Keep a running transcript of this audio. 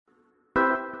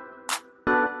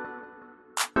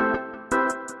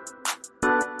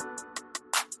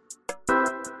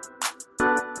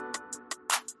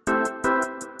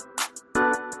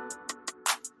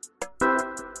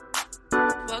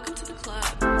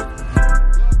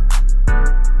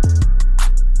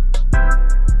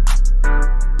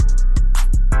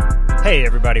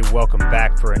everybody. Welcome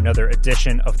back for another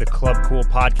edition of the Club Cool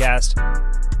podcast.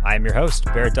 I am your host,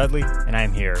 Barrett Dudley, and I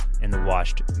am here in the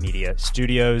Washed Media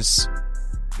Studios.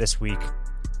 This week,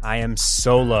 I am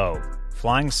solo,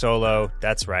 flying solo.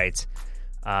 That's right.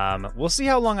 We'll see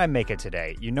how long I make it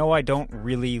today. You know, I don't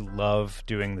really love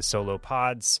doing the solo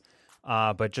pods,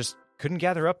 but just couldn't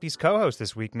gather up these co-hosts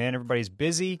this week, man. Everybody's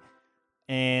busy.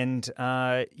 And,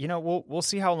 we'll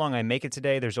see how long I make it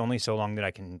today. There's only so long that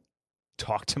I can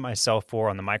talk to myself for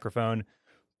on the microphone.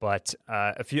 But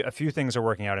a few things are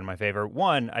working out in my favor.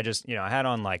 One, I had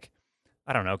on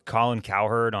Colin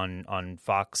Cowherd on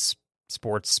Fox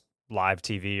Sports Live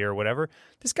TV or whatever.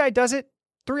 This guy does it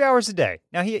 3 hours a day.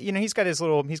 Now he's got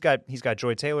he's got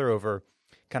Joy Taylor over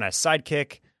kind of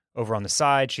sidekick over on the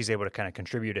side. She's able to kind of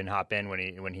contribute and hop in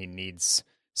when he needs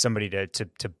somebody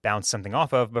to bounce something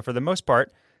off of. But for the most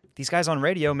part, these guys on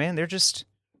radio, man, they're just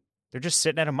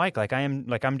sitting at a mic like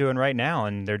I'm doing right now,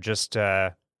 and they're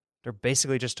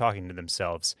basically just talking to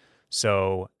themselves.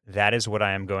 So that is what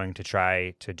I am going to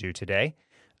try to do today.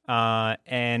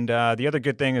 And the other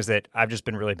good thing is that I've just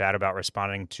been really bad about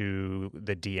responding to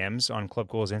the DMs on Club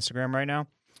Cool's Instagram right now.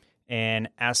 And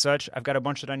as such, I've got a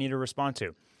bunch that I need to respond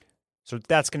to. So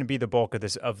that's going to be the bulk of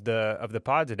the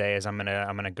pod today. Is I'm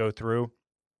gonna go through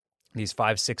these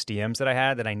 5-6 DMs that I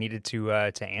had that I needed to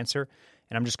answer,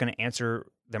 and I'm just going to answer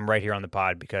them right here on the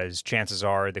pod because chances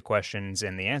are the questions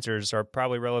and the answers are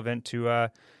probably relevant to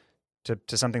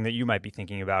something that you might be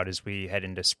thinking about as we head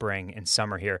into spring and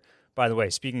summer here. By the way,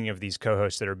 speaking of these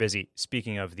co-hosts that are busy,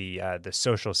 speaking of the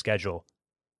social schedule,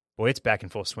 boy, it's back in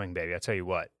full swing, baby. I tell you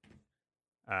what,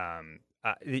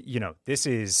 this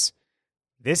is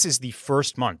the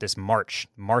first month, this March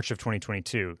of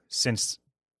 2022 since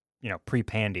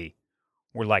pre-pandy.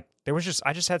 I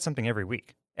just had something every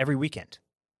week, every weekend,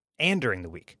 and during the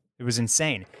week. It was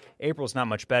insane. April's not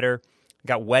much better.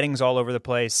 Got weddings all over the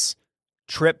place.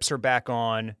 Trips are back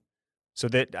on. So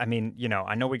that, I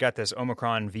know we got this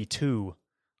Omicron V2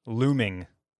 looming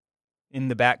in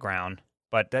the background,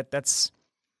 but that's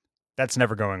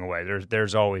never going away.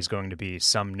 There's always going to be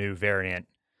some new variant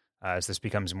as this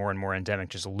becomes more and more endemic,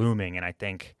 just looming. And I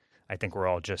think we're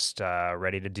all just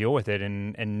ready to deal with it,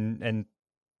 and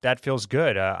that feels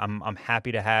good. I'm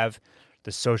happy to have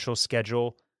the social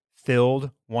schedule filled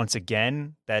once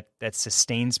again. That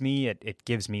sustains me. It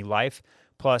gives me life.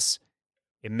 Plus,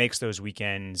 it makes those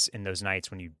weekends and those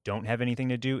nights when you don't have anything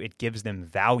to do, it gives them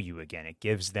value again.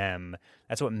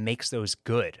 That's what makes those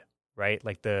good, right?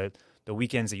 Like the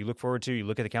weekends that you look forward to, you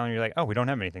look at the calendar, you're like, oh, we don't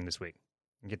have anything this week.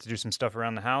 I get to do some stuff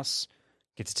around the house,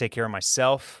 get to take care of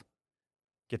myself,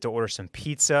 get to order some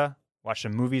pizza, watch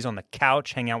some movies on the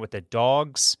couch, hang out with the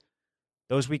dogs.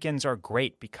 Those weekends are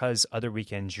great because other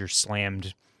weekends you're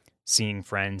slammed seeing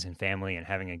friends and family and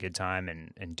having a good time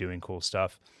and doing cool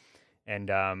stuff. And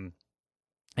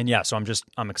yeah, so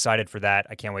I'm excited for that.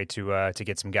 I can't wait to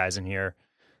get some guys in here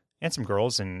and some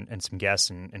girls and some guests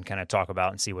and kind of talk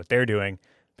about and see what they're doing,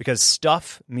 because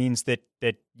stuff means that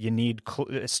you need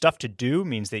stuff to do,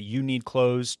 means that you need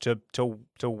clothes to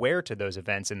wear to those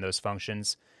events and those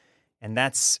functions. And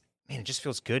it just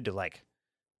feels good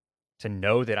to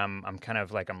know that I'm kind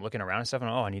of like, I'm looking around and stuff and,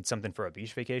 I need something for a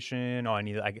beach vacation.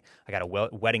 I got a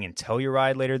wedding in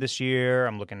Telluride later this year.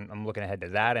 I'm looking ahead to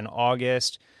that in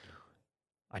August.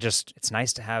 It's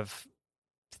nice to have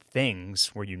things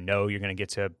where you're going to get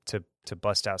to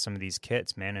bust out some of these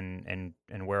kits, man,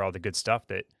 and wear all the good stuff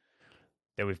that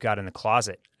we've got in the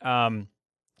closet.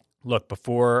 Look,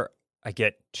 before I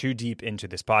get too deep into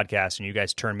this podcast and you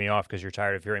guys turn me off because you're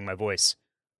tired of hearing my voice,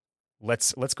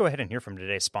 let's go ahead and hear from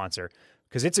today's sponsor,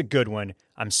 because it's a good one.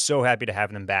 I'm so happy to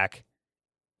have them back.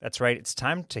 That's right. It's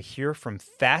time to hear from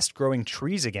Fast Growing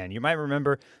Trees again. You might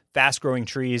remember Fast Growing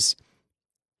Trees.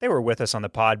 They were with us on the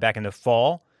pod back in the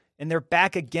fall, and they're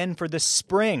back again for the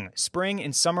spring. Spring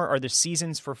and summer are the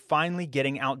seasons for finally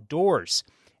getting outdoors.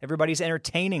 Everybody's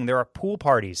entertaining. There are pool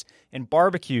parties and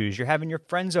barbecues. You're having your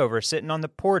friends over, sitting on the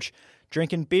porch,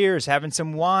 drinking beers, having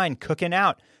some wine, cooking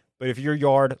out. But if your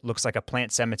yard looks like a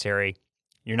plant cemetery,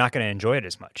 you're not going to enjoy it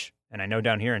as much. And I know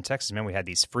down here in Texas, man, we had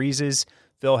these freezes.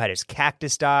 Phil had his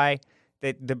cactus die.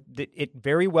 It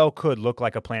very well could look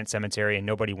like a plant cemetery, and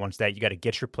nobody wants that. You got to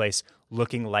get your place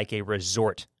looking like a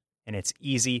resort, and it's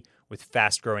easy with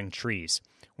fast-growing trees.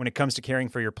 When it comes to caring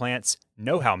for your plants,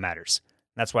 know-how matters.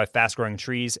 That's why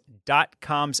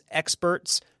FastGrowingTrees.com's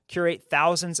experts curate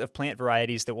thousands of plant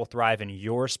varieties that will thrive in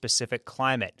your specific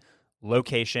climate,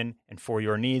 location, and for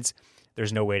your needs.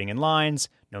 There's no waiting in lines,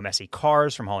 no messy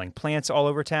cars from hauling plants all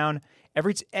over town.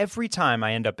 Every time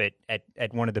I end up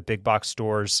at one of the big box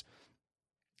stores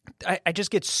I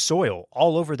just get soil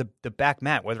all over the back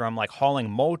mat, whether I'm like hauling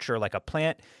mulch or like a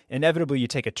plant. Inevitably, you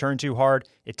take a turn too hard,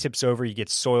 it tips over, you get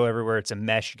soil everywhere. It's a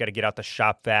mess. You got to get out the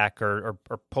shop vac or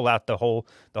pull out the whole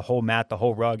mat, the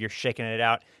whole rug. You're shaking it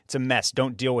out. It's a mess.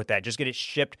 Don't deal with that. Just get it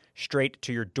shipped straight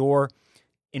to your door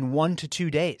in 1 to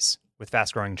 2 days with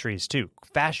Fast Growing Trees too.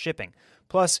 Fast shipping.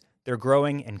 Plus, their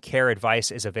growing and care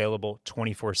advice is available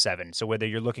 24/7. So whether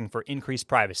you're looking for increased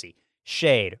privacy,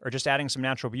 shade, or just adding some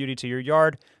natural beauty to your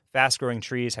yard, Fast Growing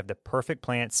Trees have the perfect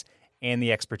plants and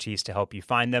the expertise to help you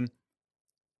find them.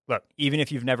 Look, even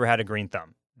if you've never had a green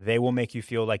thumb, they will make you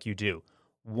feel like you do.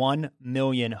 1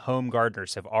 million home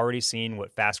gardeners have already seen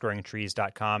what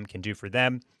fastgrowingtrees.com can do for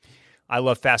them. I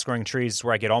love Fast Growing Trees. It's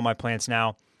where I get all my plants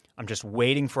now. I'm just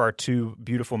waiting for our 2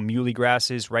 beautiful muley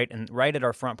grasses right at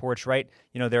our front porch. Right,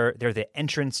 they're the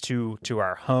entrance to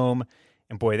our home,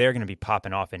 and boy, they're going to be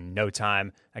popping off in no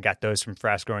time. I got those from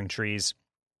Fast Growing Trees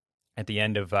at the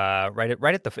end of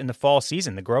in the fall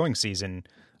season, the growing season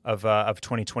of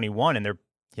 2021, and they're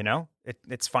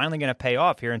it's finally going to pay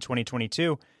off here in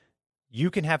 2022.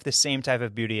 You can have the same type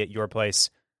of beauty at your place.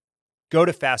 Go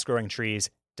to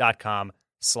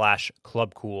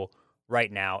fastgrowingtrees.com/clubcool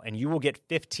right now, and you will get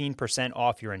 15%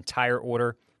 off your entire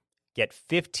order. Get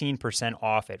 15%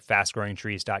 off at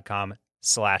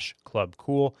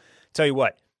fastgrowingtrees.com/clubcool. Tell you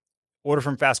what, order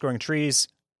from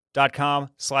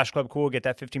fastgrowingtrees.com/clubcool. Get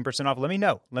that 15% off. Let me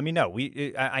know.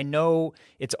 I know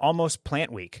it's almost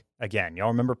plant week again. Y'all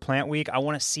remember plant week? I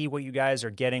want to see what you guys are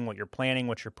getting, what you're planning,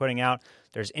 what you're putting out.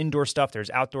 There's indoor stuff. There's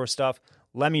outdoor stuff.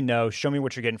 Let me know. Show me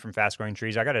what you're getting from Fast Growing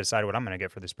Trees. I got to decide what I'm going to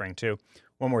get for the spring too.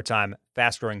 One more time,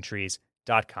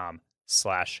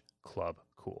 fastgrowingtrees.com/clubcool.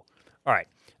 All right.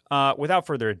 Without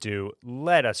further ado,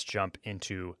 let us jump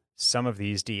into some of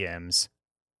these DMs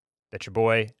that your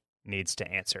boy needs to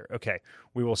answer. Okay,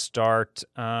 we will start.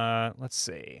 Let's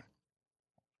see.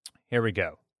 Here we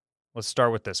go. Let's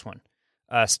start with this one.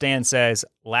 Stan says,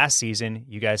 last season,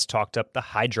 you guys talked up the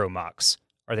Hydro Mocs.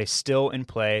 Are they still in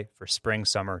play for spring,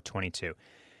 summer 22?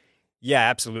 Yeah,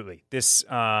 absolutely. This,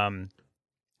 the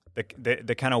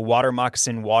kind of water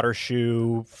moccasin, water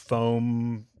shoe,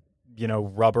 foam,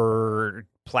 rubber,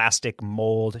 plastic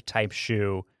mold type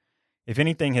shoe, if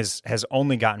anything, has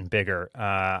only gotten bigger.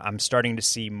 I'm starting to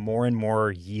see more and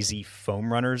more Yeezy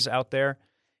foam runners out there,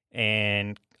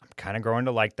 and I'm kind of growing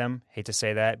to like them. Hate to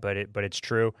say that, but it's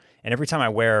true. And every time I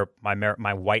wear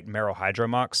my white Merrell Hydro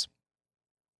Mocs,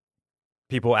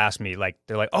 people ask me,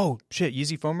 they're like, "Oh shit,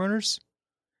 Yeezy foam runners,"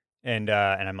 and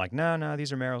I'm like, "No,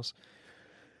 these are Merrells."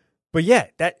 But yeah,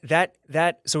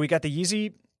 that. So we got the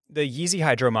Yeezy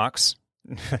Hydro Mocs,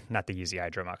 not the Yeezy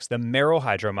Hydro Mocs, the Merrell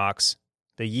Hydro Mocs.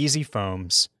 The Yeezy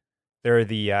foams. There are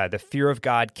the Fear of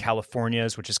God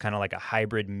Californias, which is kind of like a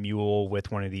hybrid mule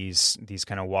with one of these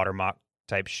kind of water mock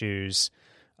type shoes.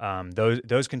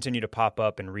 Those continue to pop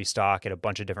up and restock at a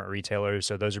bunch of different retailers,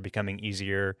 so those are becoming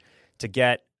easier to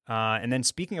get. And then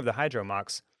speaking of the Hydro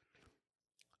Mocs,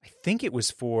 I think it was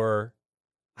for,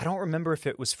 I don't remember if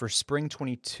it was for spring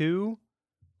 22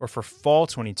 or for fall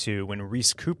 22 when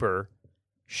Reese Cooper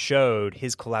showed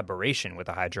his collaboration with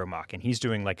a Hydro Moc, and he's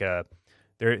doing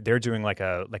they're doing like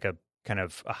a kind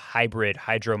of a hybrid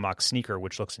Hydro Moc sneaker,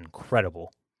 which looks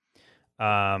incredible.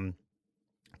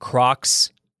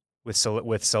 Crocs with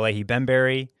Salehi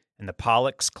Bembury and the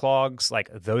Pollux clogs,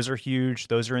 those are huge.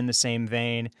 Those are in the same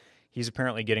vein. He's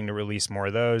apparently getting to release more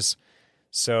of those.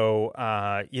 So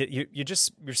there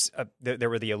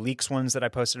were the Aleeks ones that I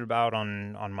posted about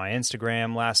on my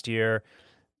Instagram last year.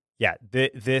 Yeah,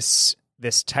 this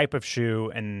type of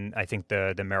shoe, and I think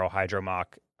the Merrell Hydro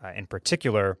Moc in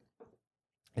particular,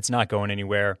 it's not going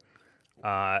anywhere.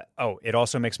 It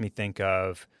also makes me think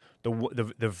of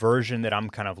the version that I'm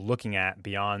kind of looking at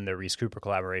beyond the Reese Cooper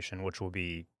collaboration, which will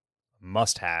be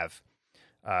must have.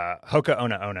 Hoka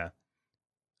Ona Ona.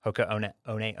 Hoka Ona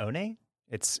One.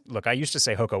 I used to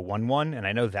say Hoka 1-1, and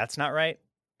I know that's not right.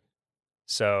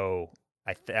 So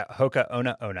Hoka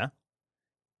Ona Ona.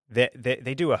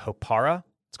 They do a Hopara.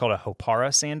 It's called a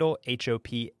Hopara sandal,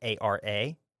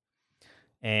 Hopara.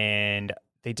 And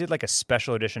they did like a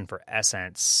special edition for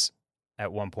Essence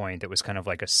at one point that was kind of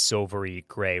like a silvery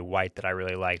gray white that I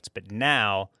really liked. But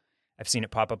now I've seen it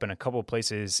pop up in a couple of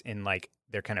places in like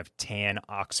their kind of tan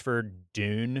Oxford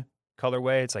Dune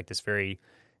colorway. It's like this very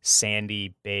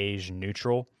sandy beige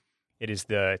neutral. It's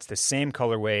the same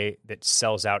colorway that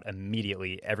sells out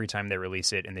immediately every time they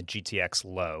release it in the GTX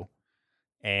Low.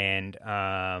 And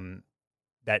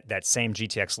that same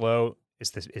GTX Low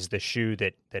is the shoe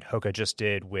that Hoka just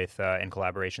did with in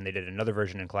collaboration. They did another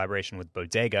version in collaboration with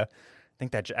Bodega. I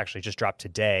think that actually just dropped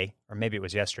today, or maybe it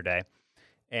was yesterday.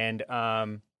 And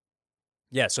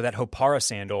Yeah, so that Hopara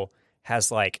sandal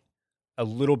has like a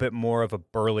little bit more of a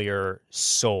burlier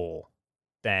sole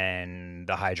than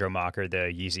the Hydro Moc or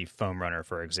the Yeezy Foam Runner,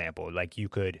 for example. Like you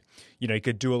could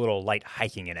do a little light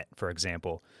hiking in it, for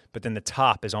example. But then the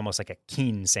top is almost like a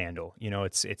Keen sandal.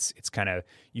 It's kind of,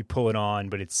 you pull it on,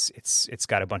 but it's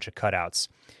got a bunch of cutouts.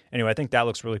 Anyway, I think that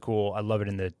looks really cool. I love it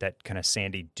in that kind of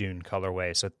sandy dune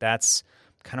colorway. So that's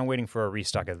kind of waiting for a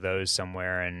restock of those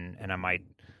somewhere, and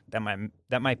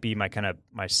that might be my kind of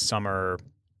my summer.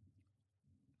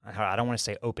 I don't want to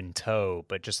say open toe,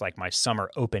 but just like my summer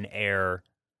open air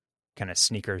kind of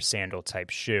sneaker sandal type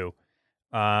shoe.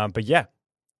 But yeah,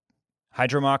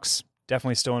 Hydro Mocs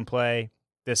definitely still in play.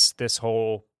 This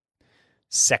whole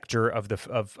sector of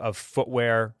of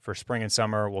footwear for spring and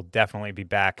summer will definitely be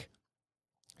back.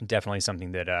 Definitely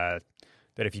something that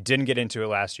that if you didn't get into it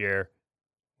last year,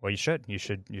 well, you should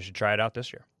try it out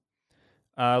this year.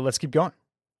 Let's keep going.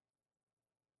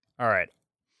 All right,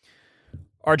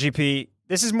 RGP.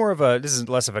 This is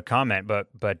less of a comment, but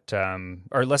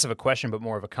or less of a question, but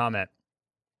more of a comment.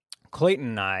 Clayton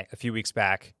and I, a few weeks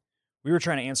back, we were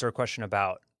trying to answer a question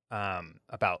about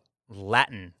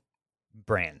Latin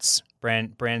brands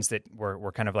that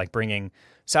were kind of like bringing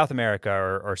South America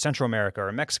or Central America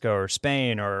or Mexico or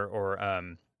Spain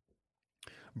or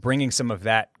bringing some of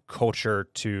that culture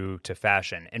to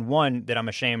fashion. And one that I'm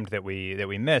ashamed that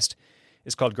we missed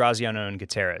is called Graziano and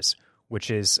Gutierrez,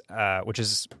 which is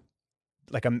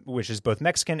both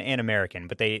Mexican and American,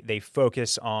 but they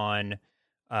focus on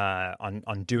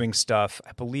doing stuff.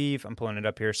 I believe I'm pulling it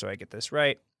up here so I get this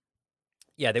right.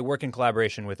 Yeah, they work in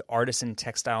collaboration with artisan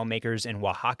textile makers in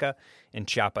Oaxaca and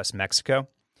Chiapas, Mexico.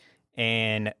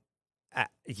 And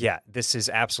yeah, this is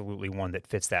absolutely one that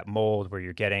fits that mold where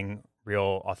you're getting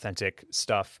real authentic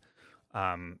stuff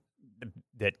that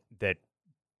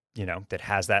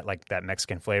has that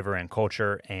Mexican flavor and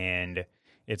culture, and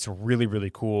it's really,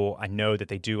 really cool. I know that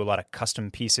they do a lot of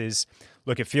custom pieces.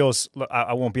 Look,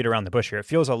 I won't beat around the bush here. It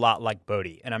feels a lot like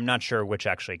Bodhi, and I'm not sure which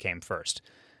actually came first.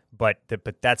 But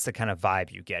that's the kind of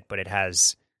vibe you get. But it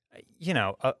has,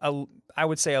 I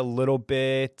would say a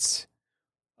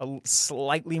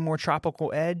slightly more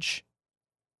tropical edge.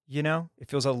 It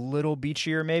feels a little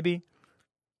beachier,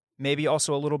 maybe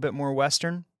also a little bit more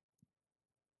Western.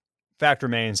 Fact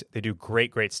remains, they do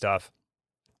great stuff.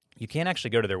 You can't actually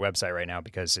go to their website right now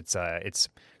because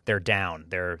they're down.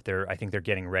 I think they're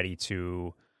getting ready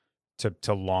to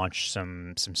launch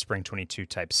some spring 22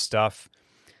 type stuff.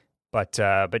 But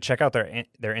check out their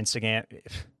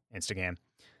Instagram.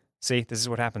 See, this is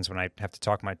what happens when I have to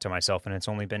talk to myself, and it's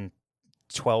only been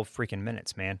 12 freaking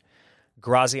minutes, man.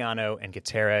 Graziano and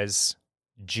Gutierrez,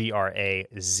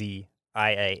 Graziano.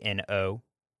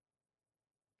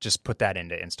 Just put that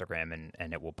into Instagram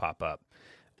and it will pop up.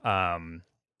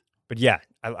 But yeah,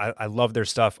 I love their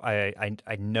stuff. I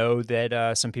know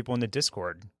that some people in the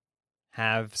Discord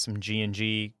have some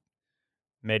G&G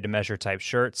made to measure type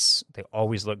shirts. They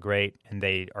always look great, and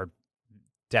they are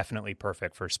definitely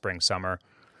perfect for spring, summer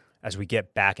as we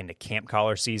get back into camp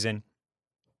collar season.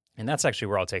 And that's actually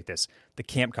where I'll take this. The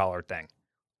camp collar thing.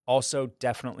 Also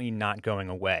definitely not going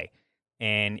away.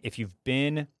 And if you've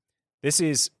been, this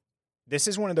is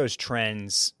one of those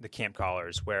trends, the camp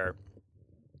collars, where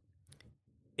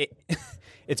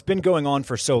it's been going on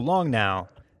for so long now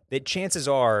that chances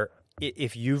are,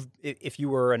 if you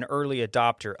were an early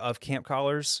adopter of camp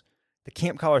collars, the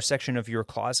camp collar section of your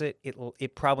closet,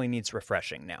 it probably needs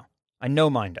refreshing now. I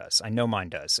know mine does.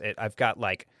 I've got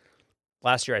like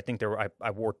last year. I think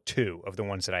I wore 2 of the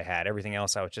ones that I had. Everything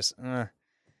else I was just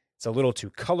it's a little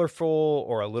too colorful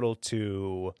or a little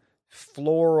too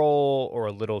floral or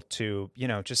a little too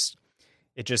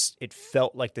it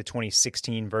felt like the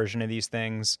 2016 version of these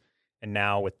things. And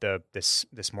now with this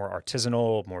more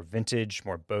artisanal, more vintage,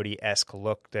 more Bodhi-esque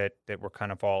look that we're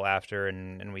kind of all after,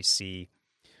 and we see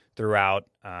throughout,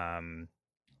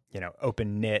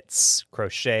 open knits,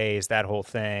 crochets, that whole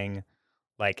thing.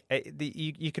 Like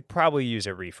you could probably use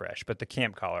a refresh, but the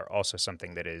camp collar also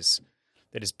something that is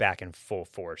back in full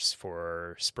force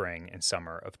for spring and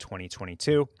summer of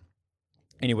 2022.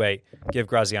 Anyway, give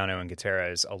Graziano and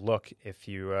Gutierrez a look if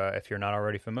you're not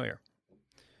already familiar.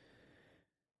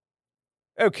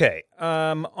 Okay,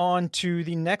 on to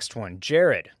the next one.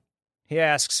 Jared, he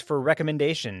asks for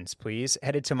recommendations, please.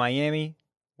 Headed to Miami.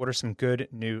 What are some good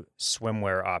new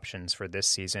swimwear options for this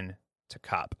season to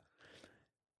cop?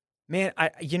 Man,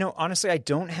 honestly, I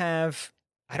don't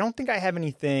think I have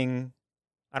anything.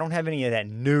 I don't have any of that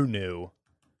new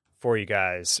for you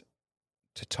guys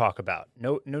to talk about.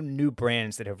 No new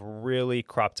brands that have really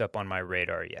cropped up on my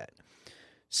radar yet.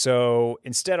 So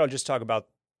instead, I'll just talk about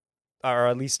or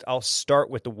at least I'll start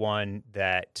with the one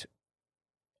that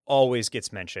always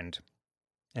gets mentioned,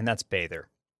 and that's Bather.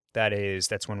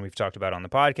 That's one we've talked about on the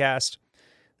podcast.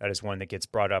 That is one that gets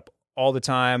brought up all the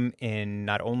time in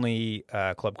not only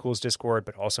Club Cool's Discord,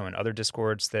 but also in other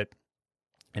Discords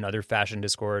in other fashion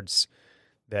Discords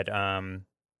that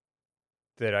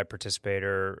that I participate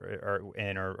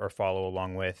or follow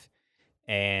along with.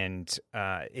 And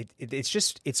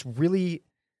it's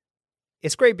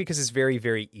great because it's very,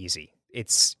 very easy.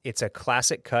 It's a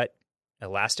classic cut,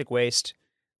 elastic waist.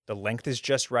 The length is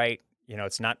just right.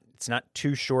 It's not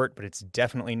too short, but it's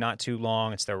definitely not too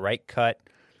long. It's the right cut.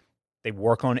 They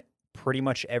work on pretty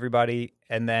much everybody.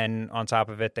 And then on top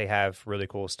of it, they have really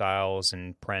cool styles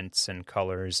and prints and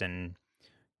colors, and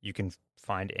you can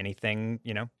find anything,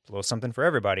 a little something for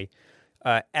everybody.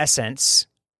 Essence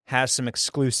has some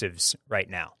exclusives right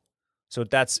now. So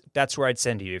that's where I'd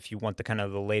send you if you want the kind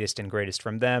of the latest and greatest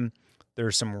from them.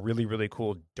 There's some really, really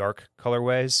cool dark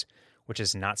colorways, which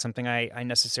is not something I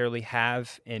necessarily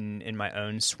have in my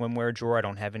own swimwear drawer. I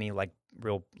don't have any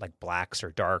real blacks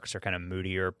or darks or kind of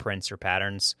moodier prints or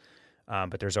patterns.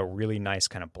 But there's a really nice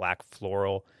kind of black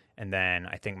floral. And then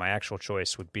I think my actual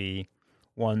choice would be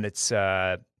one that's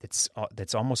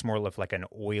almost more of like an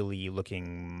oily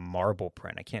looking marble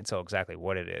print. I can't tell exactly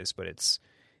what it is, but it's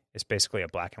basically a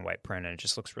black and white print, and it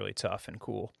just looks really tough and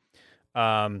cool.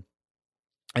 And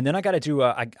then I got to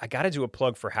do a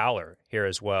plug for Howler here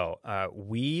as well.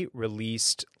 We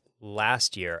released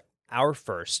last year our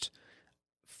first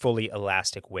fully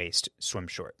elastic waist swim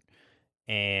short,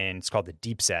 and it's called the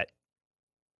Deep Set.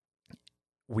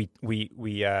 We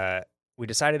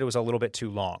decided it was a little bit too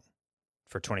long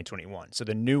for 2021. So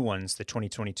the new ones, the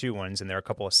 2022 ones, and there are a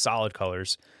couple of solid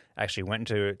colors, actually went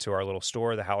to our little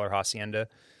store, the Howler Hacienda,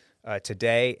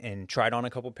 today, and tried on a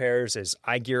couple pairs as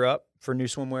I gear up for new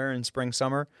swimwear in spring,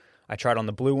 summer. I tried on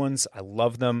the blue ones. I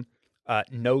love them.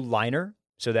 No liner.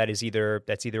 So that's either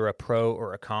a pro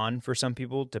or a con for some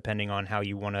people, depending on how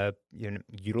you want to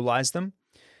utilize them.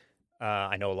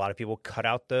 I know a lot of people cut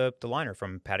out the liner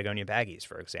from Patagonia baggies,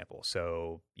 for example.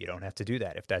 So you don't have to do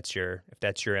that if that's your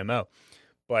MO.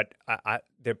 But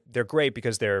they're great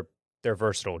because they're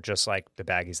versatile, just like the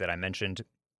baggies that I mentioned.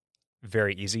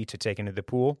 Very easy to take into the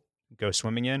pool, go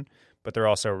swimming in, but they're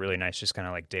also really nice, just kind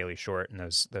of like daily short, and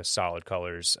those solid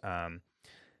colors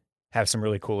have some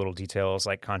really cool little details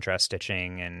like contrast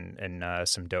stitching and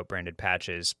some dope branded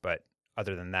patches. But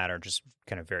other than that, are just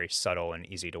kind of very subtle and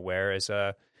easy to wear as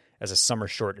a summer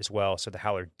short as well. So the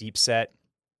Howler Deep Set.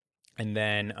 And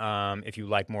then if you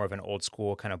like more of an old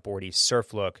school kind of boardy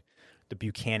surf look, the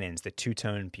Buchanans, the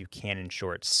two-tone Buchanan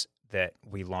shorts that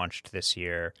we launched this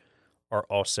year are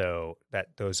also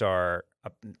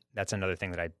that's another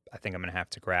thing that I think I'm going to have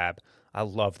to grab. I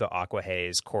love the Aqua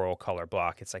Haze coral color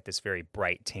block. It's like this very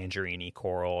bright tangerine-y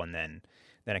coral, and then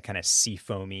a kind of sea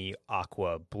foamy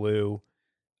aqua blue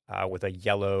with a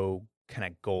yellow kind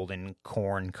of golden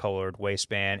corn colored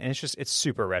waistband. And it's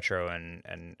super retro,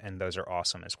 and those are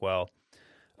awesome as well.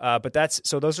 But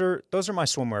those are my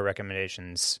swimwear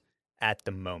recommendations at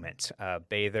the moment.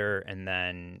 Bather, and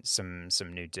then some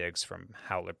new digs from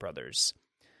Howler Brothers.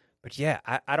 But yeah,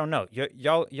 I don't know.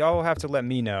 Y'all have to let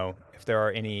me know if there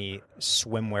are any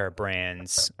swimwear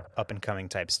brands, up and coming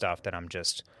type stuff that I'm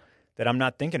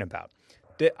not thinking about.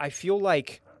 I feel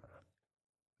like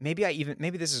maybe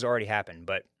this has already happened,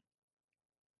 but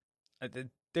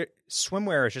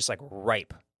swimwear is just like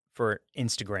ripe for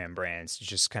Instagram brands to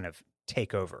just kind of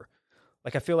take over.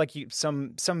 Like I feel like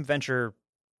some venture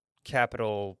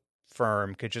capital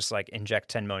firm could just like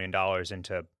inject $10 million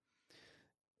into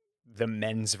the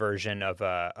men's version of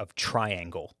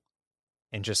Triangle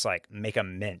and just like make a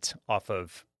mint off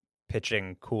of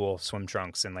pitching cool swim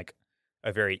trunks and like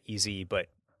a very easy but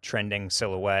trending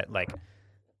silhouette. Like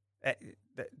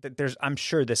I'm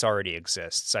sure this already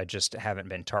exists. I just haven't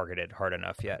been targeted hard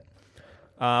enough yet.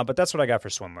 But that's what I got for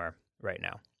swimwear right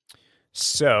now.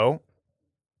 So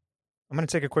I'm going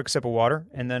to take a quick sip of water,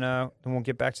 and then we'll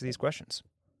get back to these questions.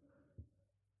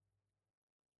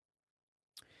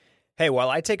 Hey, while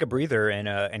I take a breather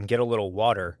and get a little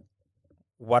water,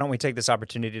 why don't we take this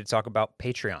opportunity to talk about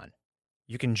Patreon?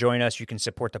 You can join us. You can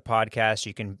support the podcast.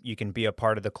 You can be a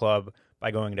part of the club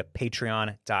by going to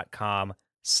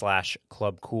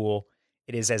patreon.com/clubcool.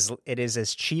 It is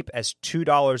as cheap as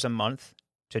 $2 a month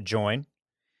to join.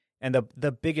 And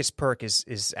the biggest perk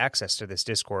is access to this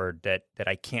Discord that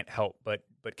I can't help but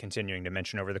continuing to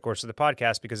mention over the course of the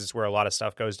podcast, because it's where a lot of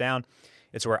stuff goes down.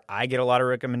 It's where I get a lot of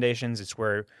recommendations. It's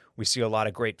where we see a lot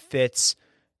of great fits.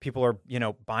 People are,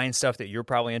 buying stuff that you're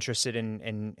probably interested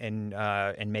in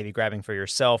maybe grabbing for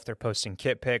yourself. They're posting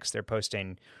kit pics. They're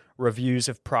posting reviews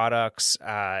of products.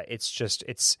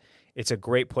 It's a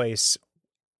great place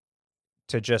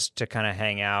to kind of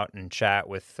hang out and chat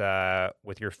with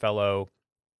your fellow,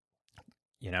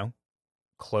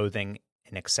 clothing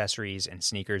and accessories and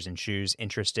sneakers and shoes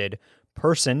interested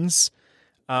persons.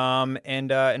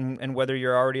 And whether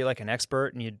you're already like an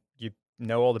expert and you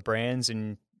know all the brands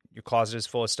and your closet is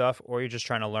full of stuff, or you're just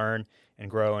trying to learn and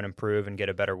grow and improve and get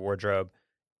a better wardrobe,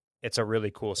 it's a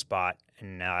really cool spot,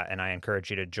 and I encourage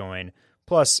you to join.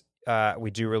 Plus,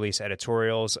 we do release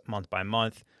editorials month by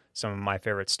month. Some of my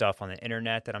favorite stuff on the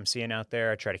internet that I'm seeing out there.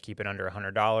 I try to keep it under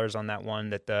 $100 on that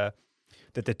one that the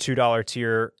 $2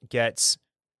 tier gets.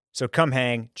 So come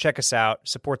hang, check us out,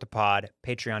 support the pod,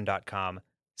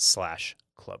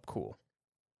 patreon.com/clubcool.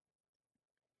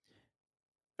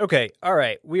 Okay, all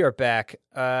right, we are back.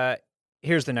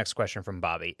 Here's the next question from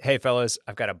Bobby. Hey, fellas,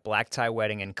 I've got a black tie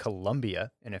wedding in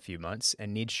Colombia in a few months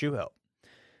and need shoe help.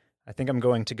 I think I'm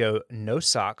going to go no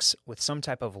socks with some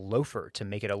type of loafer to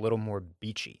make it a little more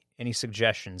beachy. Any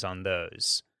suggestions on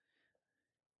those?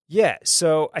 Yeah,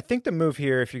 so I think the move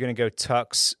here, if you're going to go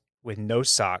tux with no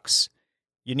socks,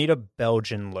 you need a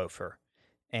Belgian loafer.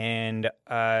 And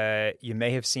you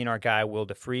may have seen our guy Will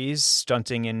DeFries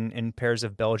stunting in pairs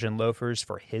of Belgian loafers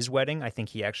for his wedding. I think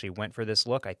he actually went for this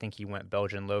look. I think he went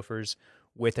Belgian loafers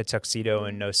with a tuxedo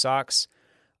and no socks.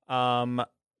 Now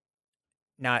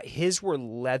his were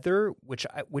leather,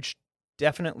 which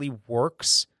definitely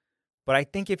works. But I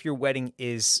think if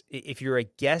you're a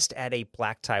guest at a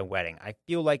black tie wedding, I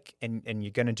feel like, and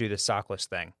you're going to do the sockless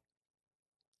thing,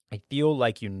 I feel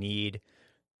like you need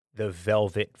the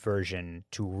velvet version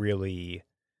to really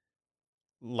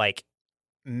like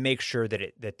make sure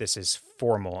that this is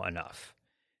formal enough.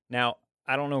 Now,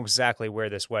 I don't know exactly where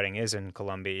this wedding is in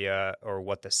Colombia or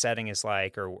what the setting is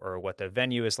like or what the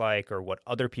venue is like or what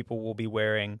other people will be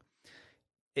wearing.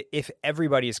 If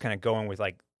everybody is kind of going with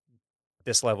like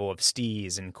this level of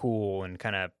steez and cool and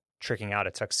kind of tricking out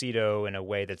a tuxedo in a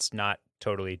way that's not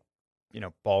totally,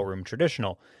 ballroom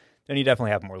traditional, then you definitely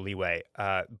have more leeway.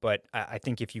 But I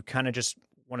think if you kind of just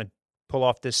want to pull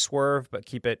off this swerve, but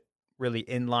keep it really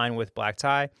in line with black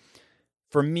tie,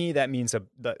 for me, that means a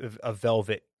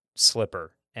velvet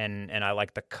slipper. And I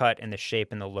like the cut and the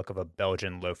shape and the look of a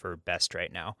Belgian loafer best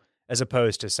right now, as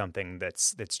opposed to something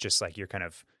that's just like your kind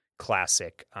of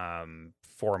classic,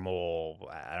 formal,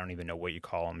 I don't even know what you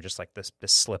call them, just like this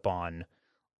slip-on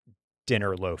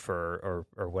dinner loafer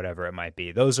or whatever it might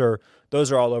be. Those are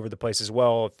all over the place as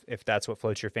well if that's what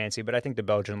floats your fancy. But I think the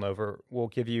Belgian loafer will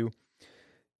give you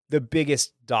the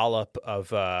biggest dollop of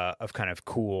kind of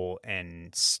cool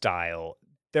and style.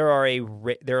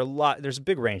 There's a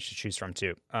big range to choose from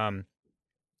too. I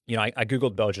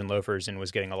googled Belgian loafers and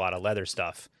was getting a lot of leather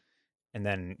stuff, and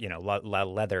then a lot of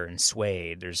leather and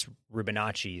suede. There's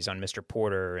Rubinacci's on Mr.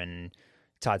 Porter, and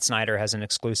Todd Snyder has an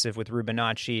exclusive with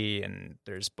Rubinacci, and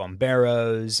there's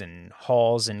Bomberos and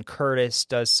Halls and Curtis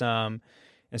does some.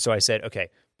 And so I said, okay,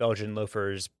 Belgian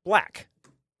loafers black,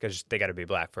 because they got to be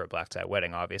black for a black tie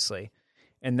wedding, obviously.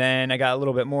 And then I got a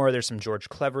little bit more. There's some George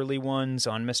Cleverly ones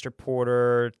on Mr.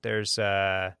 Porter. There's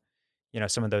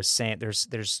some of those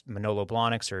there's Manolo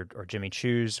Blahniks or Jimmy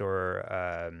Choo's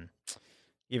or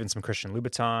even some Christian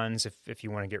Louboutins if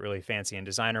you want to get really fancy and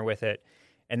designer with it.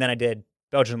 And then I did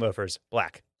Belgian loafers,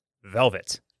 black,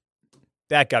 velvet.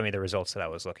 That got me the results that I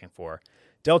was looking for.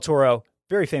 Del Toro,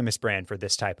 very famous brand for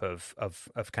this type of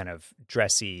kind of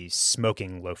dressy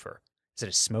smoking loafer. Is it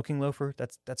a smoking loafer?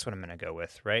 That's what I'm going to go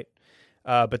with, right?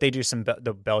 But they do some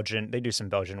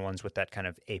Belgian ones with that kind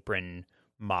of apron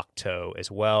mock toe as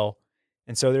well.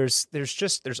 And so there's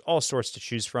all sorts to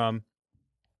choose from.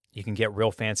 You can get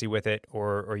real fancy with it,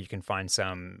 or you can find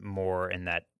some more in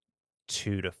that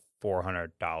 $200 to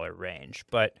 $400 range.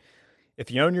 But if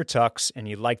you own your tux and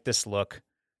you like this look,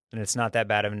 then it's not that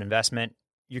bad of an investment.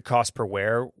 Your cost per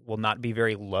wear will not be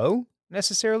very low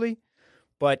necessarily,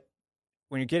 but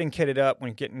when you're getting kitted up, when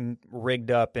you're getting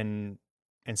rigged up in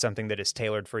something that is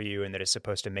tailored for you and that is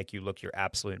supposed to make you look your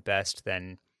absolute best,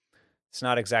 then it's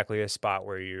not exactly a spot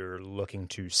where you're looking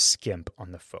to skimp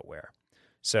on the footwear.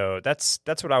 So that's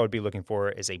what I would be looking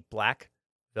for, is a black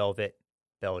velvet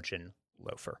Belgian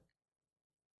loafer.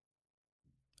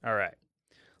 All right,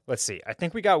 let's see. I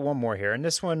think we got one more here. And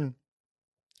this one,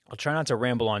 I'll try not to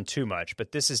ramble on too much,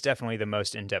 but this is definitely the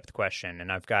most in-depth question.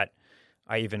 And I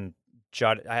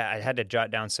had to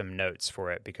jot down some notes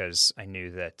for it because I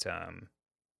knew that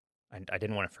I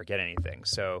didn't want to forget anything.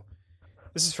 So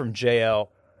this is from JL.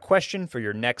 Question for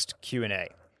your next Q&A.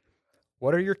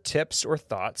 What are your tips or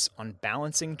thoughts on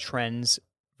balancing trends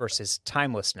versus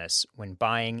timelessness when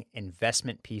buying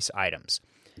investment piece items?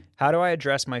 How do I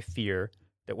address my fear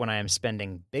that when I am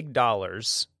spending big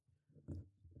dollars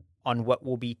on what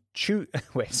will be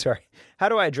how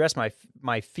do I address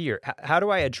my fear? How do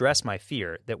I address my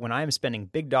fear that when I am spending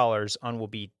big dollars on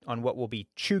what will be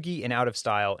chuggy and out of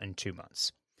style in 2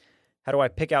 months? How do I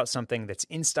pick out something that's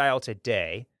in style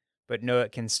today, but know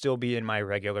it can still be in my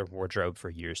regular wardrobe for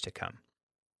years to come?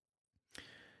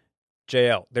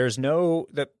 JL, there's no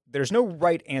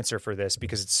right answer for this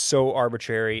because it's so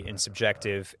arbitrary and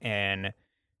subjective, and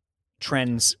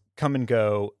trends come and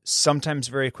go, sometimes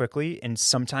very quickly, and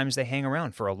sometimes they hang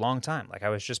around for a long time. Like I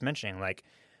was just mentioning, like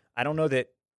I don't know that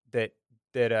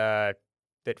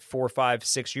 4, 5,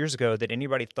 6 years ago that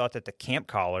anybody thought that the camp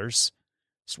collars,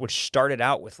 which started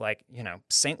out with like,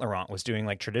 Saint Laurent was doing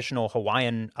like traditional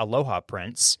Hawaiian aloha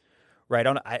prints, right?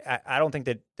 I don't think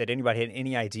that anybody had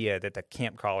any idea that the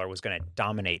camp collar was going to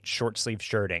dominate short sleeve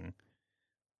shirting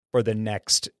for the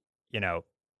next,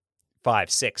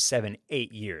 5, 6, 7,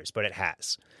 8 years, but it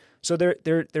has. So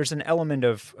there's an element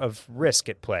of risk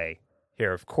at play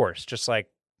here, of course, just like,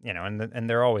 and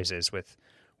there always is with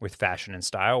fashion and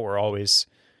style. We're always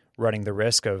running the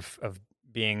risk of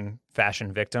being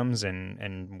fashion victims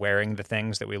and wearing the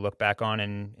things that we look back on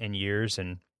in years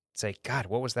and say, God,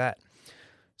 what was that?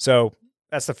 So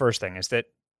that's the first thing, is that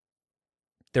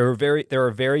there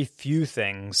are very few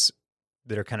things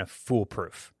that are kind of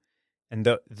foolproof. And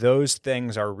those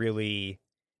things are really,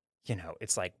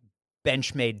 it's like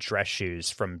Benchmade dress shoes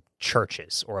from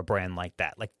Churches or a brand like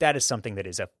that. Like that is something that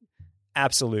is a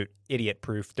absolute idiot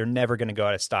proof. They're never going to go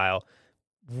out of style.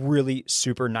 Really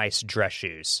super nice dress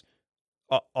shoes.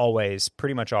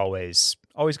 Pretty much always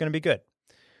going to be good.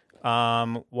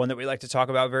 One that we like to talk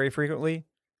about very frequently,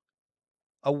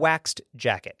 a waxed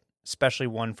jacket, especially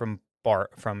one from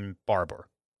Barbour,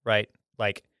 right?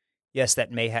 Like, yes,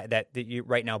 that may have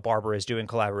right now Barbour is doing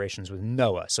collaborations with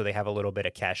Noah, so they have a little bit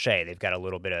of cachet. They've got a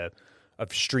little bit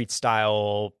of street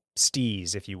style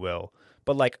steez, if you will.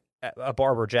 But like a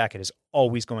Barbour jacket is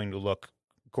always going to look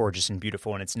gorgeous and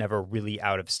beautiful, and it's never really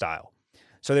out of style.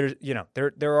 So there's,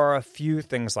 there are a few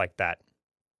things like that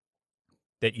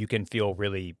you can feel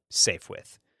really safe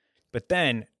with. But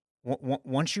then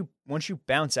once you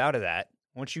bounce out of that,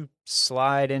 once you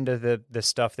slide into the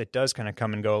stuff that does kind of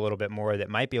come and go a little bit more, that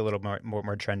might be a little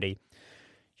more trendy,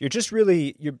 you're just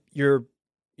really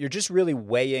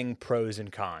weighing pros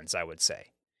and cons, I would say.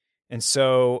 And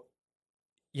so,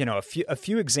 a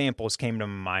few examples came to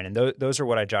my mind, and those are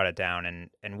what I jotted down, and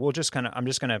I'm just going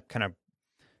to kind of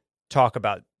talk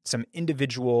about some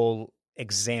individual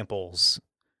examples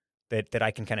that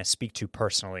I can kind of speak to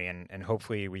personally, and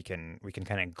hopefully we can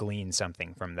kind of glean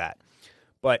something from that.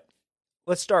 But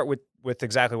let's start with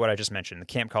exactly what I just mentioned, the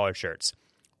camp collar shirts.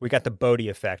 We got the Bodie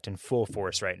effect in full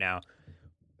force right now.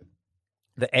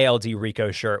 The ALD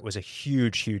Rico shirt was a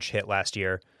huge hit last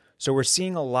year. So we're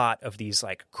seeing a lot of these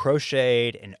like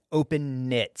crocheted and open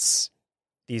knits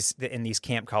in these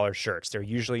camp collar shirts. They're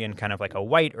usually in kind of like a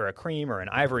white or a cream or an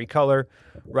ivory color,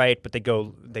 right? But they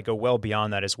go well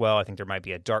beyond that as well. I think there might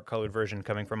be a dark colored version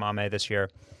coming from Ame this year.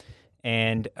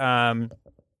 And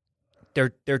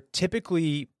they're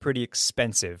typically pretty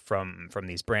expensive from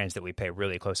these brands that we pay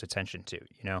really close attention to,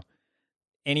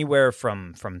 anywhere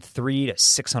from $300 to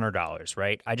 $600,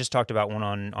 right? I just talked about one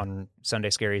on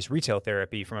Sunday Scary's Retail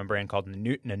Therapy from a brand called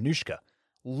Nanushka.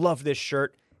 Love this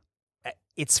shirt.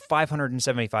 It's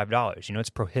 $575. It's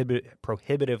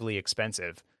prohibitively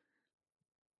expensive,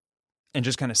 and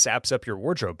just kind of saps up your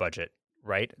wardrobe budget,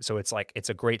 right? So it's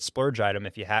a great splurge item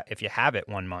if you have it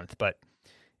 1 month, but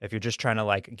if you're just trying to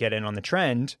like get in on the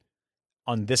trend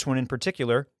on this one in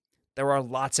particular, there are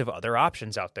lots of other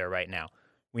options out there right now.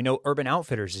 We know Urban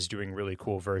Outfitters is doing really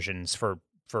cool versions for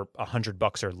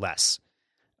 $100 or less.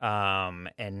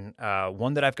 And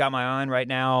one that I've got my eye on right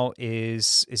now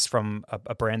is from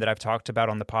a brand that I've talked about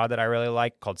on the pod that I really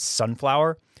like, called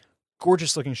Sunflower.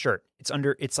 Gorgeous looking shirt. It's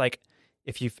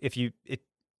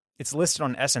listed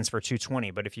on Essence for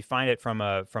 $220, but if you find it from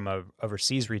a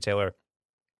overseas retailer,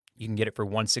 you can get it for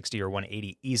 $160 or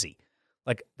 $180 easy.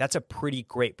 Like that's a pretty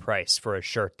great price for a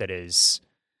shirt that is,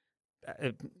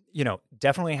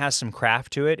 definitely has some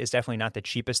craft to it. It's definitely not the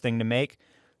cheapest thing to make.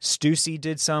 Stussy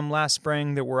did some last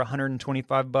spring that were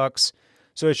 $125.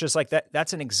 So it's just like that.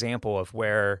 That's an example of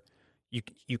where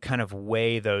you kind of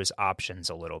weigh those options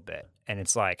a little bit. And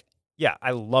it's like, yeah,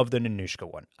 I love the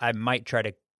Nanushka one. I might try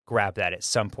to grab that at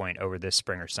some point over this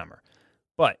spring or summer.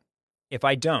 But if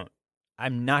I don't,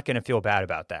 I'm not going to feel bad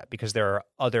about that because there are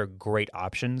other great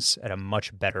options at a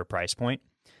much better price point.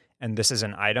 And this is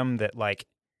an item that like,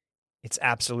 it's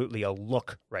absolutely a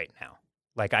look right now.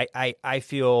 Like I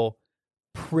feel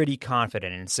pretty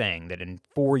confident in saying that in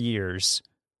 4 years,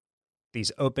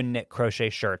 these open knit crochet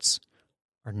shirts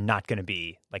are not going to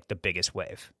be like the biggest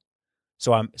wave.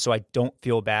 So I don't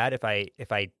feel bad if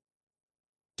I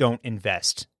don't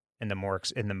invest in the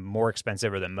more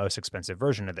expensive or the most expensive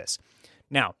version of this.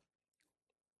 Now,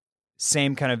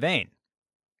 same kind of vein.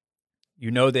 You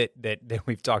know that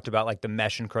we've talked about like the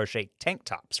mesh and crochet tank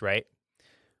tops, right?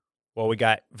 Well, we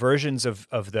got versions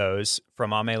of those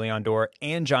from Aimé Leon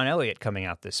and John Elliott coming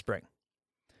out this spring.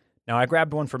 Now, I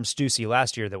grabbed one from Stussy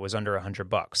last year that was under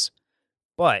 $100.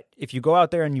 But if you go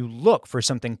out there and you look for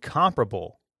something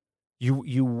comparable,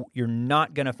 you're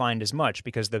not going to find as much,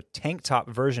 because the tank top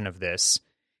version of this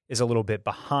is a little bit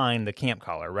behind the camp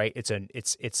collar, right? It's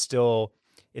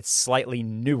slightly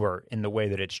newer in the way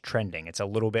that it's trending. It's a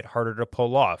little bit harder to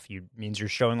pull off. Means you're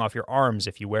showing off your arms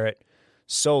if you wear it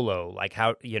solo. Like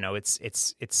how, it's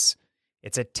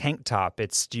a tank top.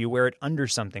 Do you wear it under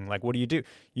something? Like, what do you do?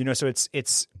 So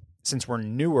it's since we're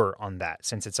newer on that,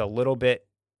 since it's a little bit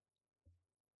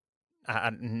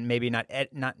maybe not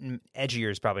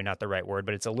edgier is probably not the right word,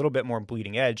 but it's a little bit more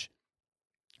bleeding edge.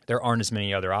 There aren't as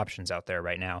many other options out there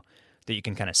right now that you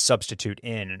can kind of substitute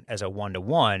in as a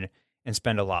 1-to-1 and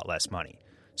spend a lot less money.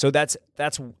 So that's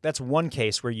one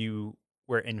case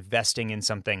where investing in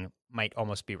something might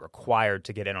almost be required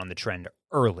to get in on the trend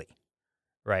early,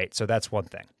 right? So that's one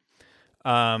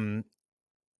thing.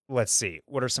 Let's see.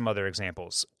 What are some other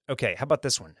examples? Okay, how about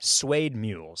this one? Suede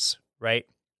mules, right?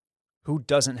 Who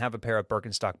doesn't have a pair of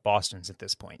Birkenstock Bostons at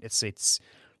this point?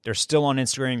 They're still on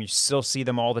Instagram. You still see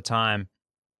them all the time.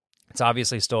 It's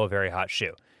obviously still a very hot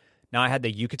shoe. Now, I had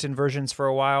the Yucatan versions for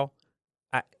a while.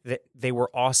 They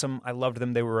were awesome. I loved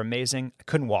them. They were amazing. I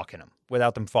couldn't walk in them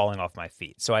without them falling off my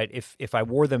feet. So if I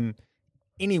wore them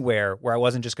anywhere where I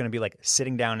wasn't just going to be like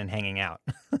sitting down and hanging out,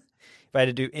 if I had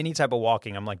to do any type of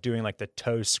walking, I'm like doing like the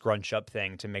toe scrunch up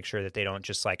thing to make sure that they don't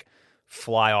just like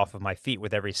fly off of my feet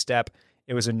with every step.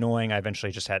 It was annoying. I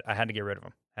eventually I had to get rid of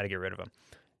them.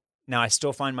 Now, I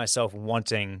still find myself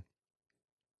wanting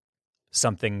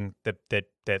something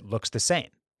that looks the same.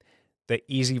 The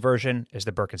easy version is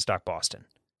the Birkenstock Boston,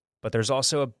 but there's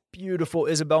also a beautiful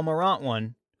Isabel Marant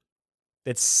one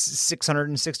that's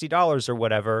 $660 or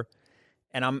whatever,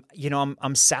 and I'm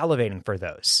salivating for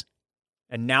those.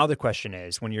 And now the question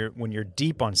is, when you're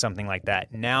deep on something like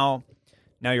that, now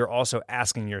you're also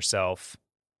asking yourself.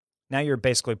 Now you're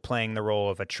basically playing the role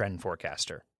of a trend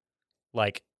forecaster.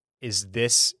 Like, is the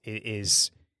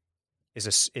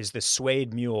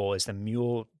suede mule, is the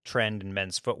mule trend in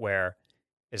men's footwear,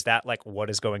 is that like what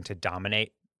is going to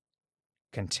dominate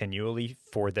continually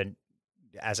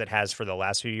as it has for the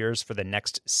last few years, for the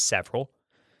next several?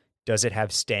 Does it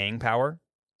have staying power?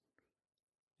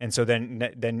 And so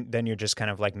then you're just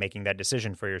kind of like making that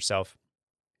decision for yourself.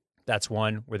 That's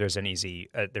one where there's an easy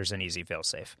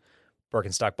fail-safe.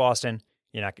 Birkenstock Boston,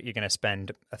 you're going to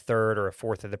spend a third or a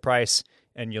fourth of the price,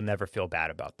 and you'll never feel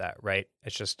bad about that, right?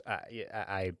 It's just,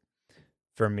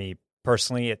 for me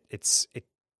personally, it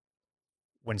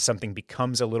when something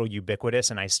becomes a little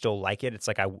ubiquitous and I still like it, it's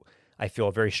like I feel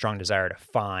a very strong desire to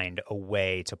find a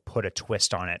way to put a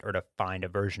twist on it, or to find a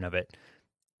version of it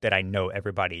that I know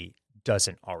everybody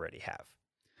doesn't already have.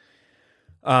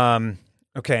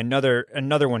 Okay, another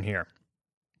one here.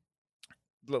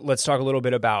 Let's talk a little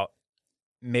bit about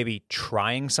maybe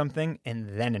trying something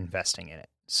and then investing in it.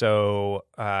 So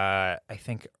I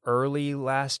think early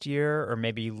last year or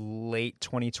maybe late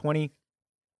 2020,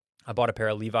 I bought a pair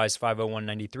of Levi's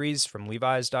 50193s from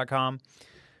Levi's.com,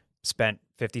 spent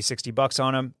 $50-$60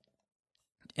 on them,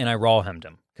 and I raw hemmed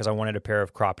them because I wanted a pair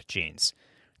of cropped jeans.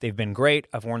 They've been great.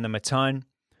 I've worn them a ton,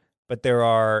 but there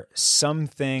are some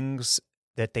things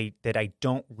that I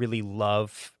don't really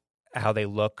love how they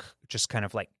look, just kind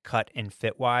of like cut and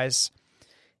fit wise.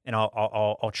 And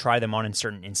I'll try them on in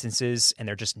certain instances, and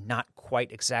they're just not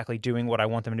quite exactly doing what I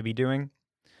want them to be doing.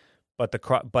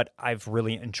 But I've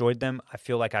really enjoyed them. I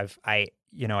feel like I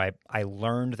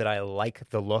learned that I like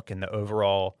the look and the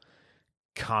overall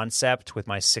concept with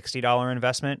my $60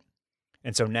 investment,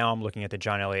 and so now I'm looking at the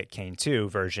John Elliott Kane 2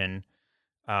 version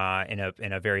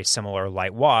in a very similar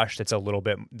light wash. That's a little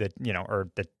bit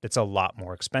that's a lot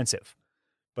more expensive.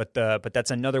 But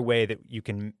that's another way that you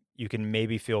can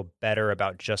maybe feel better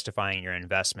about justifying your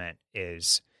investment,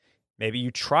 is maybe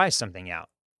you try something out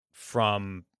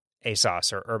from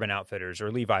ASOS or Urban Outfitters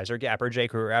or Levi's or Gap or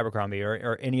J.Crew or Abercrombie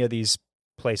or any of these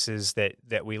places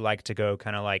that we like to go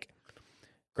kind of like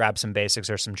grab some basics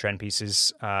or some trend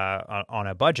pieces on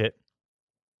a budget.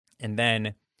 And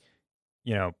then,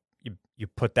 you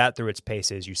put that through its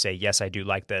paces. You say, yes, I do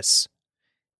like this.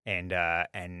 And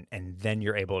then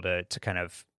you're able to kind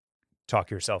of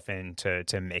talk yourself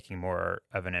into making more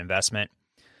of an investment.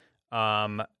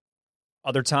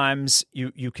 Other times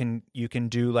you can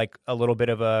do like a little bit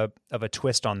of a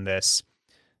twist on this.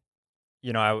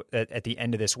 At the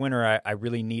end of this winter, I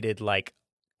really needed like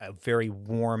a very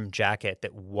warm jacket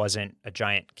that wasn't a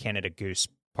giant Canada Goose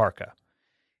parka.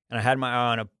 And I had my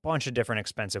eye on a bunch of different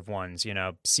expensive ones,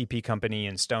 CP Company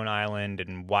and Stone Island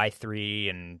and Y3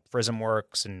 and Prism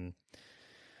Works and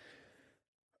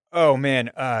oh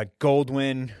man,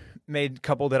 Goldwyn made a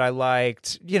couple that I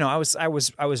liked. I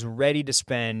was ready to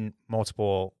spend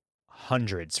multiple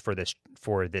hundreds for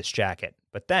this jacket.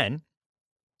 But then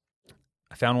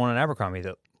I found one in Abercrombie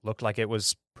that looked like it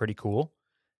was pretty cool.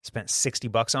 Spent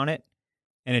 $60 on it,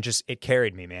 and it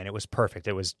carried me, man. It was perfect.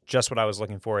 It was just what I was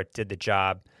looking for. It did the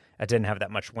job. I didn't have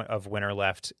that much of winter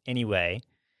left anyway.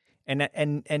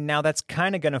 And now that's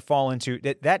kind of going to fall into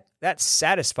that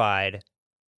satisfied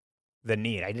the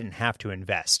need. I didn't have to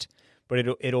invest, but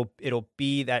it'll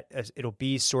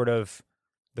be sort of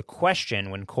the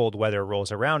question when cold weather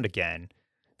rolls around again.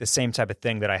 The same type of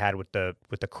thing that I had with the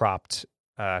cropped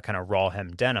kind of raw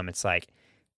hem denim. It's like,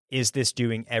 is this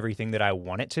doing everything that I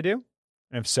want it to do?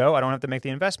 And if so, I don't have to make the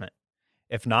investment.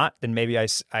 If not, then maybe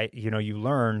you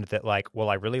learned that like, well,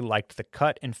 I really liked the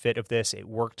cut and fit of this. It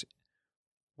worked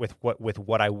with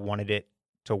what I wanted it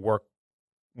to work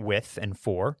with and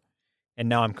for. And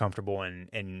now I'm comfortable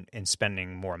in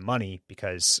spending more money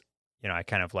because, I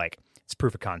kind of like, it's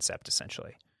proof of concept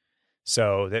essentially.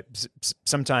 So that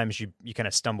sometimes you kind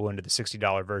of stumble into the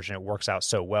 $60 version. It works out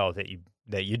so well that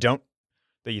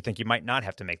you think you might not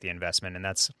have to make the investment. And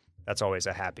that's always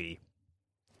a happy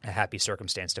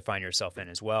circumstance to find yourself in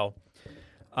as well.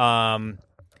 And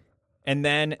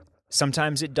then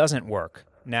sometimes it doesn't work.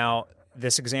 Now,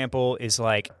 this example is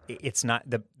like, it's not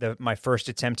my first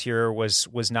attempt here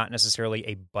was not necessarily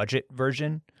a budget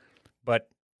version, but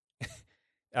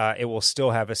it will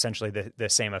still have essentially the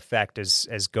same effect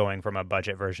as going from a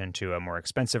budget version to a more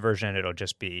expensive version. It'll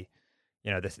just be,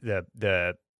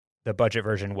 the budget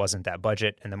version wasn't that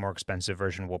budget, and the more expensive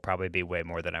version will probably be way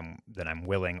more than I'm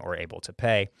willing or able to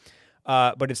pay.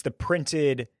 But it's the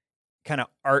printed kind of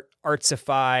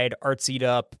artsified, artsied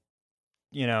up,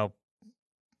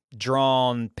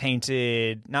 drawn,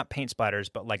 painted, not paint splatters,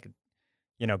 but like,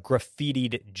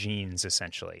 graffitied jeans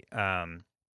essentially. And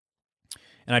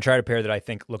I tried a pair that I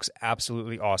think looks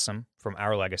absolutely awesome from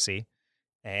Our Legacy.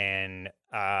 And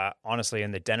honestly,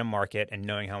 in the denim market and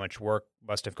knowing how much work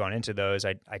must have gone into those,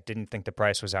 I didn't think the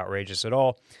price was outrageous at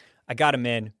all. I got them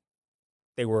in.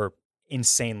 They were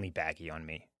insanely baggy on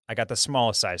me. I got the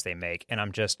smallest size they make, and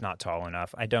I'm just not tall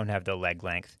enough. I don't have the leg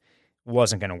length.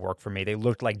 Wasn't going to work for me. They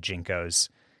looked like Jinkos.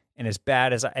 And as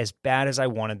bad as I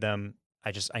wanted them,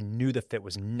 I knew the fit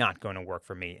was not going to work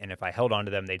for me. And if I held on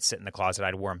to them, they'd sit in the closet.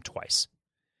 I'd wear them twice.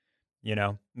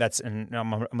 And I'm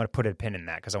going to put a pin in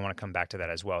that because I want to come back to that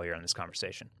as well here in this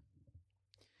conversation.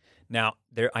 Now,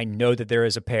 I know that there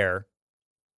is a pair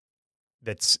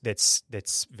that's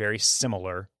very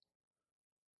similar,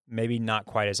 maybe not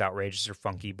quite as outrageous or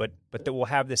funky, but that will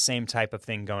have the same type of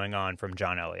thing going on from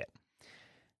John Elliott.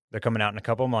 They're coming out in a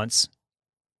couple of months.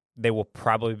 They will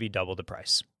probably be double the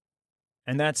price,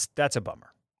 and that's a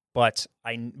bummer. But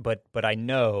I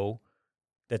know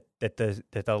that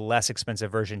the less expensive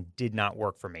version did not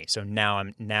work for me. So now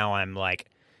I'm like,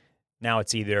 now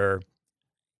it's either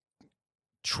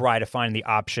try to find the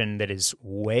option that is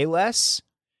way less,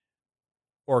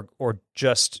 or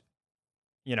just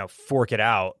fork it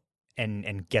out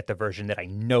and get the version that I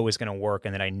know is going to work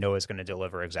and that I know is going to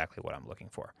deliver exactly what I'm looking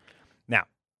for. Now,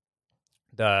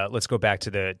 let's go back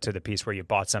to the piece where you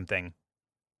bought something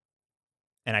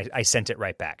and I sent it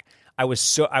right back. I was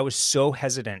so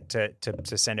hesitant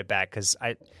to send it back because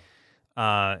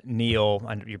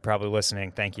Neil, you're probably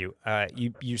listening. Thank you.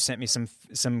 You sent me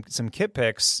some kit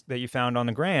pics that you found on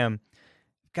the gram.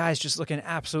 Guys, just looking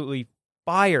absolutely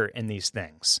fire in these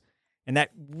things, and that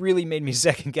really made me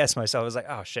second guess myself. I was like,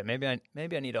 oh shit, maybe I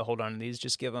need to hold on to these.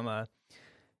 Just give them a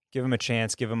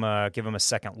chance. Give them a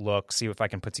second look. See if I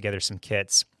can put together some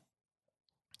kits.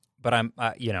 But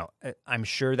I'm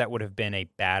sure that would have been a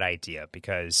bad idea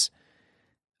because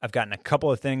I've gotten a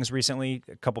couple of things recently,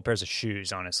 a couple pairs of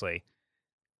shoes, honestly,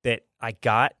 that I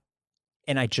got,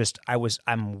 and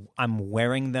I'm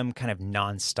wearing them kind of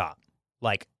nonstop,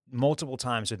 like multiple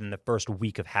times within the first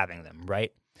week of having them.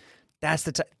 Right. That's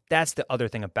the other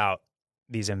thing about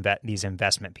these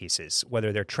investment pieces,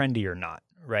 whether they're trendy or not.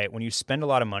 Right. When you spend a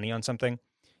lot of money on something,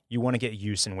 you want to get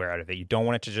use and wear out of it. You don't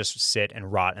want it to just sit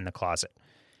and rot in the closet.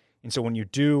 And so when you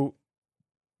do,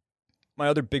 my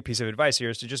other big piece of advice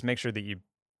here is to just make sure that you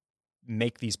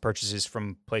make these purchases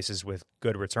from places with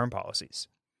good return policies.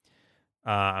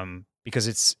 because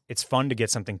it's fun to get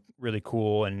something really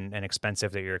cool and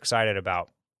expensive that you're excited about.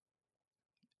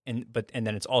 And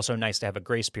then it's also nice to have a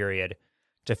grace period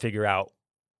to figure out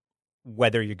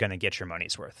whether you're going to get your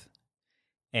money's worth.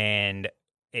 And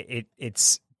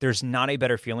it's there's not a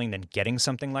better feeling than getting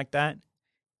something like that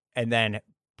and then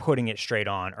putting it straight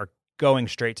on or going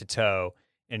straight to toe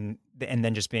and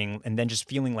then just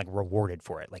feeling like rewarded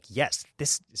for it. Like, yes,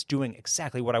 this is doing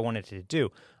exactly what I wanted it to do.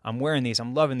 I'm wearing these,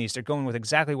 I'm loving these. They're going with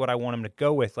exactly what I want them to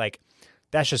go with. Like,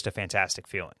 that's just a fantastic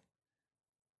feeling.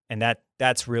 And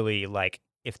that's really like,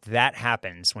 if that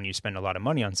happens when you spend a lot of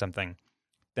money on something,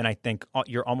 then I think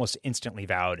you're almost instantly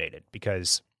validated,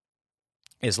 because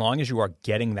as long as you are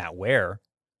getting that wear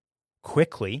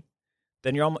quickly,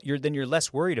 then you're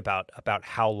less worried about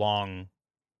how long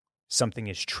something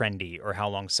is trendy or how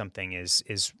long something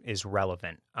is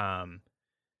relevant,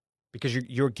 because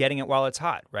you're getting it while it's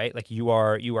hot, right? Like you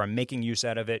are making use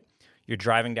out of it. You're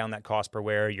driving down that cost per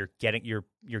wear. You're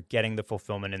getting the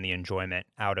fulfillment and the enjoyment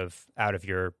out of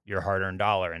your hard-earned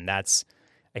dollar, and I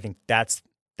think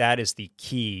that is the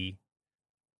key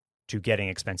to getting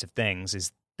expensive things,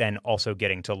 is then also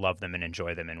getting to love them and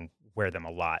enjoy them and wear them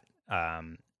a lot,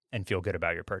 and feel good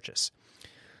about your purchase.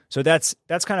 So that's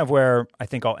kind of where I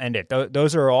think I'll end it.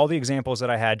 Those are all the examples that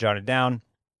I had jotted down: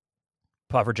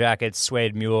 puffer jackets,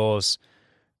 suede mules,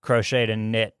 crocheted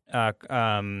and knit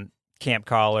camp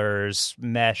collars,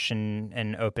 mesh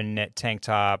and open knit tank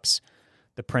tops,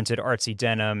 the printed artsy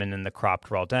denim, and then the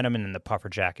cropped raw denim, and then the puffer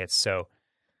jackets. So,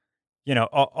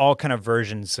 all kind of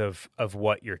versions of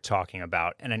what you're talking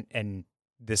about. And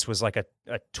this was like a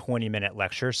 20-minute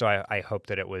lecture, so I hope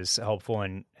that it was helpful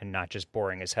and not just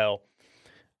boring as hell.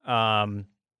 But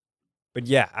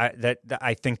yeah,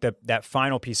 I think that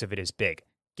final piece of it is big.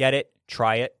 Get it,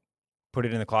 try it, put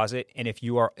it in the closet, and if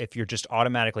you're just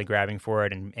automatically grabbing for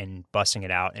it and busting it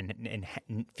out and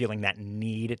feeling that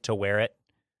need to wear it,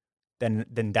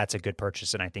 then that's a good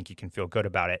purchase, and I think you can feel good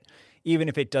about it, even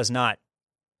if it does not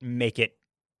make it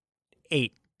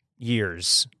 8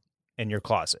 years in your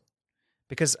closet.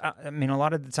 Because I mean, a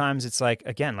lot of the times it's like,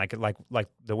 again, like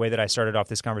the way that I started off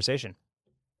this conversation,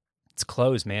 it's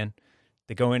clothes, man.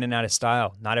 They go in and out of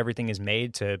style. Not everything is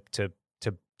made to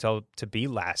be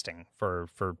lasting for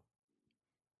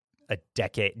a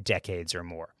decades or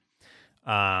more.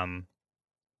 But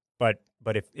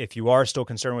if you are still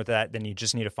concerned with that, then you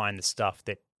just need to find the stuff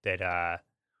that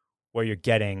where you're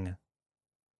getting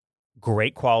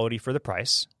great quality for the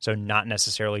price. So not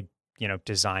necessarily,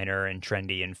 designer and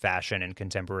trendy and fashion and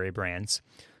contemporary brands.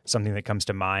 Something that comes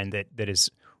to mind that is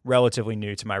relatively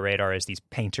new to my radar is these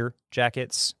painter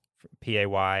jackets,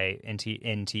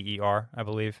 Paynter, I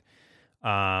believe.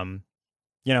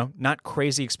 Not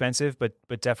crazy expensive, but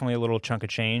definitely a little chunk of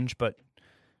change, but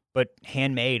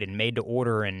handmade and made to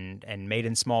order and made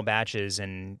in small batches,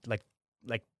 and like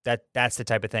that's the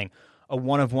type of thing. A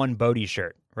one-of-one Bodie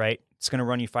shirt, right? It's going to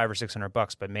run you $500 or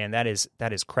 $600, but man, that is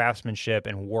craftsmanship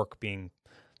and work being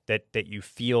that you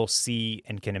feel, see,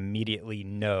 and can immediately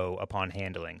know upon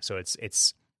handling. So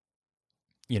it's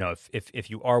if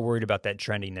you are worried about that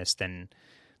trendiness, then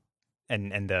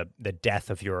and the death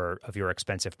of your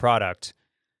expensive product,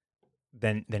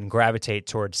 then gravitate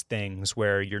towards things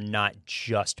where you're not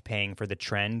just paying for the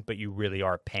trend, but you really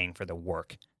are paying for the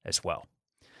work as well.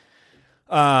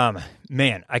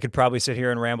 Man, I could probably sit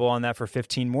here and ramble on that for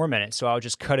 15 more minutes, so I'll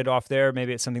just cut it off there.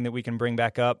 Maybe it's something that we can bring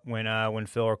back up when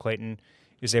Phil or Clayton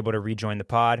is able to rejoin the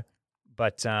pod.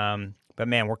 But man,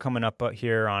 we're coming up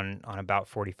here on about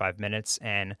 45 minutes,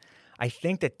 and I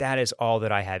think that is all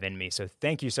that I have in me. So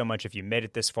thank you so much if you made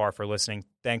it this far for listening.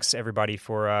 Thanks everybody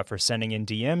for sending in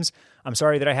DMs. I'm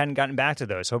sorry that I hadn't gotten back to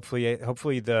those. Hopefully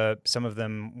some of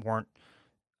them weren't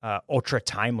ultra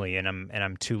timely, and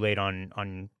I'm too late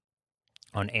on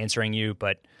answering you.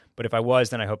 But if I was,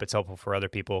 then I hope it's helpful for other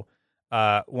people.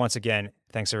 Once again,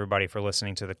 thanks everybody for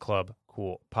listening to the Club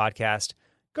Cool podcast.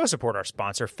 Go support our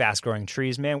sponsor, Fast Growing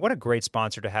Trees. Man, what a great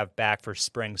sponsor to have back for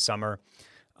spring, summer.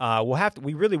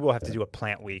 We really will have to do a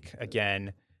plant week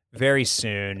again very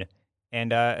soon,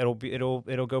 and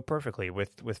it'll go perfectly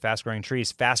with Fast Growing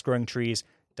Trees.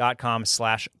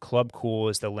 FastGrowingTrees.com/clubcool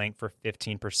is the link for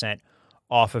 15%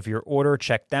 off of your order.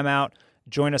 Check them out.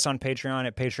 Join us on Patreon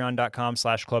at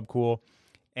patreon.com/clubcool,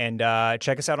 and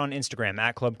check us out on Instagram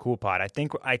at clubcoolpod. I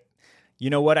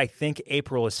think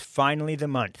April is finally the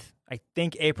month. I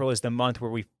think April is the month where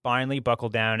we finally buckle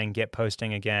down and get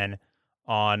posting again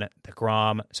on the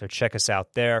Grom. So check us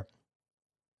out there.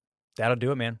 That'll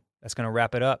do it, man. That's going to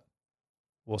wrap it up.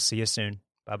 We'll see you soon.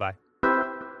 Bye-bye.